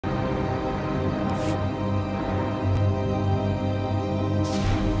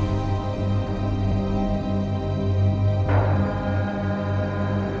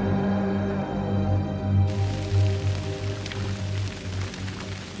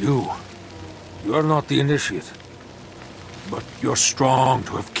You are not the initiate. But you're strong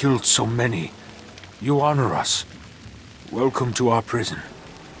to have killed so many. You honor us. Welcome to our prison.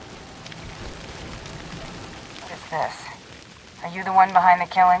 What is this? Are you the one behind the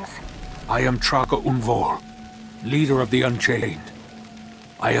killings? I am Traga Unvol, leader of the Unchained.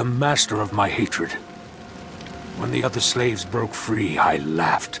 I am master of my hatred. When the other slaves broke free, I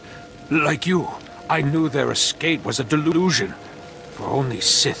laughed. Like you, I knew their escape was a delusion, for only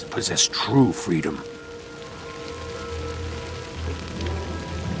Sith possess true freedom.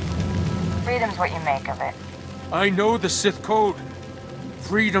 Freedom's what you make of it. I know the Sith code.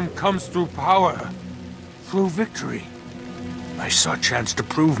 Freedom comes through power, through victory. I saw a chance to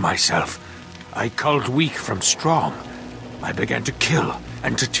prove myself. I culled weak from strong. I began to kill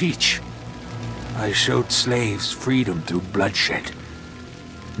and to teach. I showed slaves freedom through bloodshed.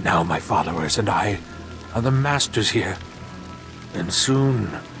 Now my followers and I are the masters here. And soon,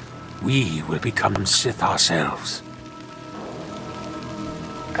 we will become Sith ourselves.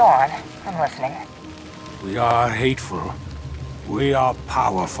 Go on, I'm listening. We are hateful. We are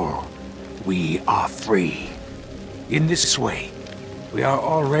powerful. We are free. In this way, we are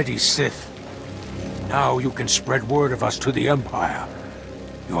already Sith. Now you can spread word of us to the Empire.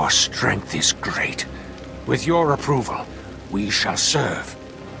 Your strength is great. With your approval, we shall serve.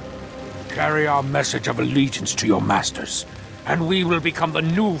 Carry our message of allegiance to your masters, and we will become the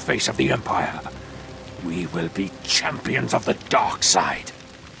new face of the Empire. We will be champions of the dark side.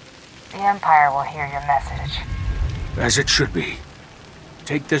 The Empire will hear your message. As it should be.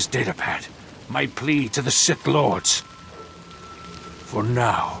 Take this datapad, my plea to the Sith Lords. For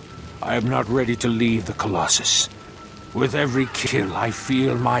now, I am not ready to leave the Colossus. With every kill, I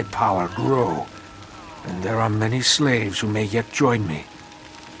feel my power grow. And there are many slaves who may yet join me.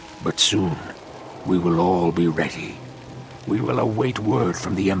 But soon, we will all be ready. We will await word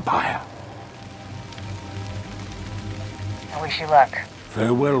from the Empire. I wish you luck.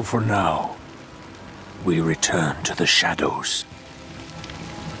 Farewell for now. We return to the shadows.